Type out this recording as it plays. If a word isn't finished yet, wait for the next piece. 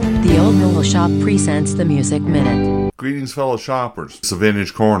Old Noodle Shop presents the Music Minute. Greetings, fellow shoppers. It's the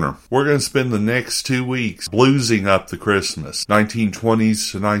Vintage Corner. We're going to spend the next 2 weeks bluesing up the Christmas.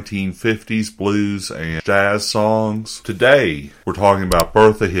 1920s to 1950s blues and jazz songs. Today, we're talking about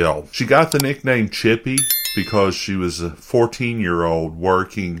Bertha Hill. She got the nickname Chippy because she was a 14-year-old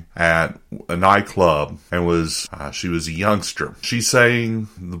working at a nightclub and she was a youngster. She sang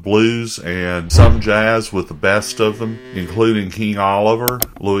the blues and some jazz with the best of them, including King Oliver,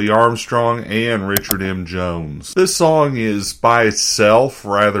 Louis Armstrong, and Richard M. Jones. This song is by itself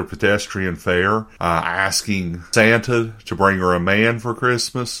rather pedestrian fare, asking Santa to bring her a man for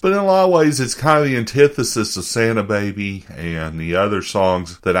Christmas, but in a lot of ways it's kind of the antithesis of Santa Baby and the other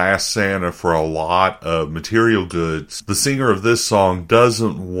songs that ask Santa for a lot of material goods. The singer of this song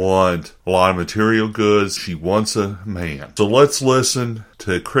doesn't want a lot of material goods. She wants a man. So let's listen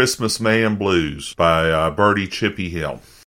to Christmas Man Blues by Bertie Chippy Hill.